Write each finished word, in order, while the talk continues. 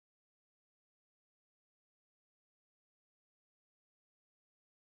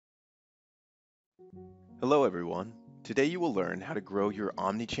Hello everyone. Today you will learn how to grow your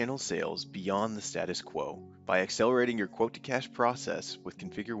omnichannel sales beyond the status quo by accelerating your quote-to-cash process with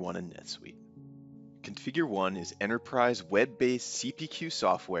Configure One in NetSuite. Configure One is enterprise web-based CPQ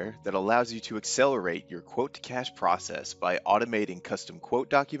software that allows you to accelerate your quote-to-cash process by automating custom quote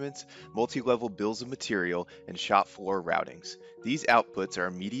documents, multi-level bills of material, and shop floor routings. These outputs are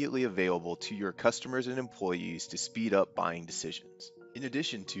immediately available to your customers and employees to speed up buying decisions. In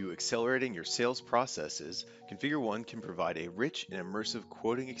addition to accelerating your sales processes, Configure One can provide a rich and immersive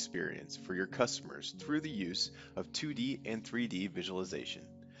quoting experience for your customers through the use of 2D and 3D visualization.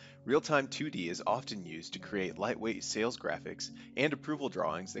 Real-time 2D is often used to create lightweight sales graphics and approval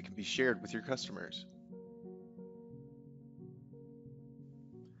drawings that can be shared with your customers.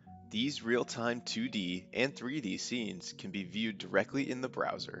 These real-time 2D and 3D scenes can be viewed directly in the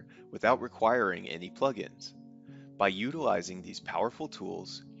browser without requiring any plugins. By utilizing these powerful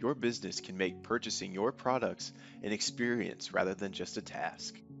tools, your business can make purchasing your products an experience rather than just a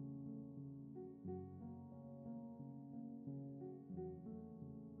task.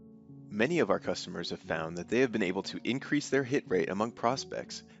 Many of our customers have found that they have been able to increase their hit rate among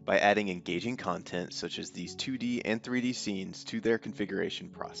prospects by adding engaging content such as these 2D and 3D scenes to their configuration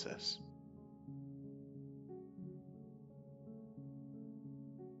process.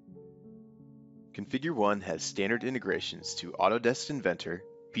 Configure One has standard integrations to Autodesk Inventor,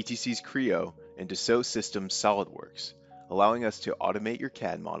 PTC's Creo, and Dassault Systèmes SolidWorks, allowing us to automate your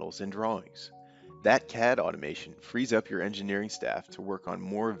CAD models and drawings. That CAD automation frees up your engineering staff to work on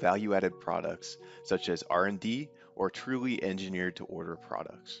more value-added products such as R&D or truly engineered to order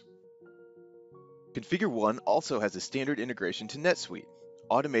products. Configure One also has a standard integration to NetSuite,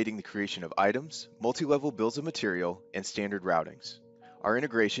 automating the creation of items, multi-level bills of material, and standard routings. Our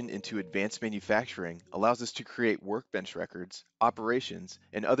integration into advanced manufacturing allows us to create workbench records, operations,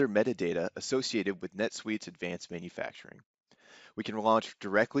 and other metadata associated with NetSuite's advanced manufacturing. We can launch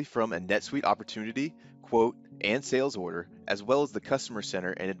directly from a NetSuite opportunity, quote, and sales order, as well as the Customer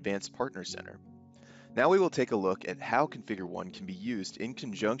Center and Advanced Partner Center. Now we will take a look at how Configure One can be used in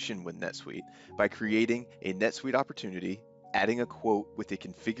conjunction with NetSuite by creating a NetSuite opportunity, adding a quote with a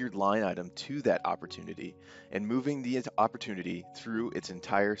configured line item to that opportunity, and moving the opportunity through its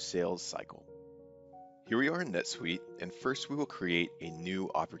entire sales cycle. Here we are in NetSuite, and first we will create a new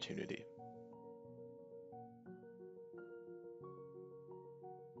opportunity.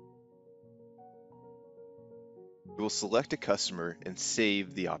 We will select a customer and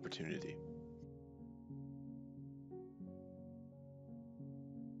save the opportunity.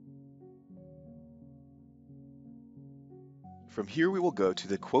 From here we will go to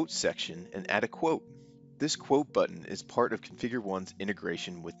the quote section and add a quote. This quote button is part of Configure One's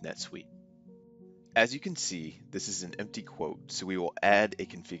integration with NetSuite. As you can see, this is an empty quote, so we will add a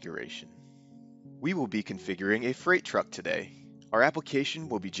configuration. We will be configuring a freight truck today. Our application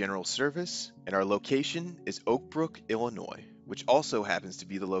will be general service, and our location is Oak Brook, Illinois, which also happens to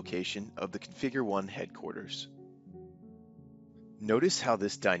be the location of the Configure One headquarters. Notice how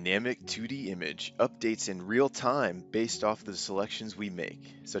this dynamic 2D image updates in real time based off the selections we make,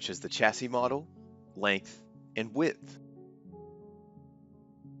 such as the chassis model, length, and width.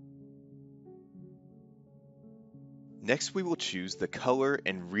 Next, we will choose the color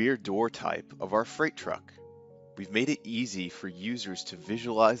and rear door type of our freight truck. We've made it easy for users to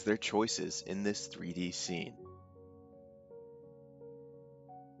visualize their choices in this 3D scene.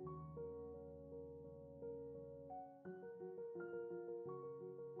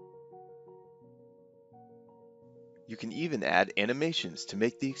 You can even add animations to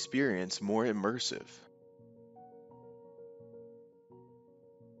make the experience more immersive.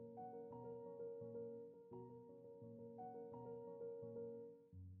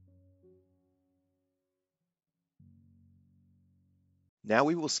 Now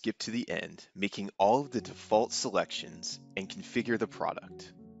we will skip to the end, making all of the default selections and configure the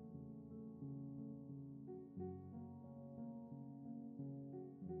product.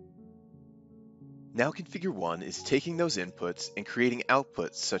 Now Configure One is taking those inputs and creating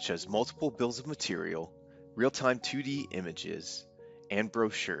outputs such as multiple bills of material, real-time 2D images, and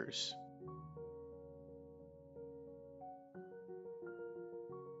brochures.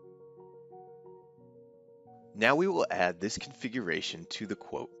 Now we will add this configuration to the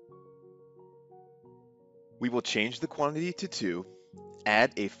quote. We will change the quantity to 2,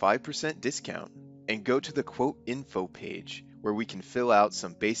 add a 5% discount, and go to the quote info page where we can fill out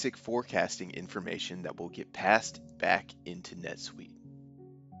some basic forecasting information that will get passed back into NetSuite.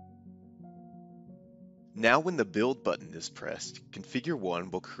 Now when the Build button is pressed, Configure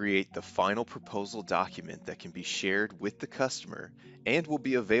One will create the final proposal document that can be shared with the customer and will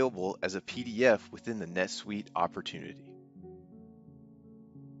be available as a PDF within the NetSuite opportunity.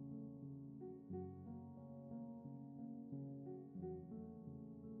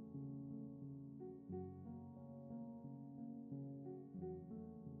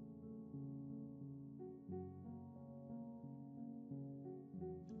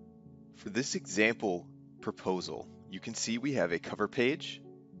 For this example proposal, you can see we have a cover page,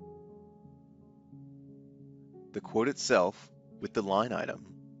 the quote itself with the line item,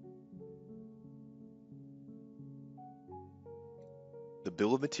 the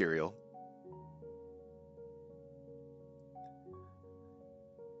bill of material,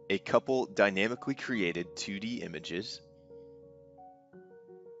 a couple dynamically created 2D images,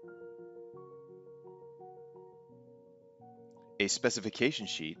 a specification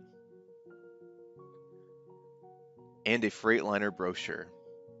sheet, and a Freightliner brochure,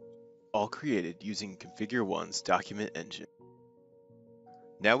 all created using Configure One's document engine.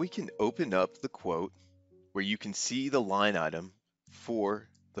 Now we can open up the quote where you can see the line item for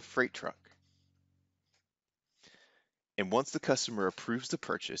the freight truck. And once the customer approves the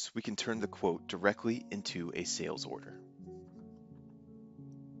purchase, we can turn the quote directly into a sales order.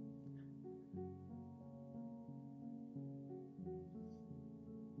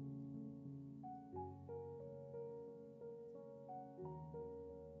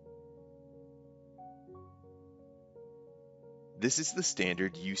 This is the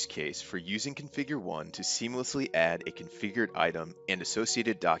standard use case for using Configure One to seamlessly add a configured item and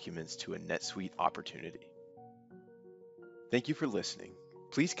associated documents to a NetSuite opportunity. Thank you for listening.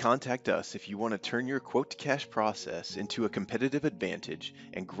 Please contact us if you want to turn your quote-to-cash process into a competitive advantage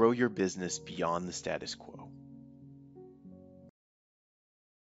and grow your business beyond the status quo.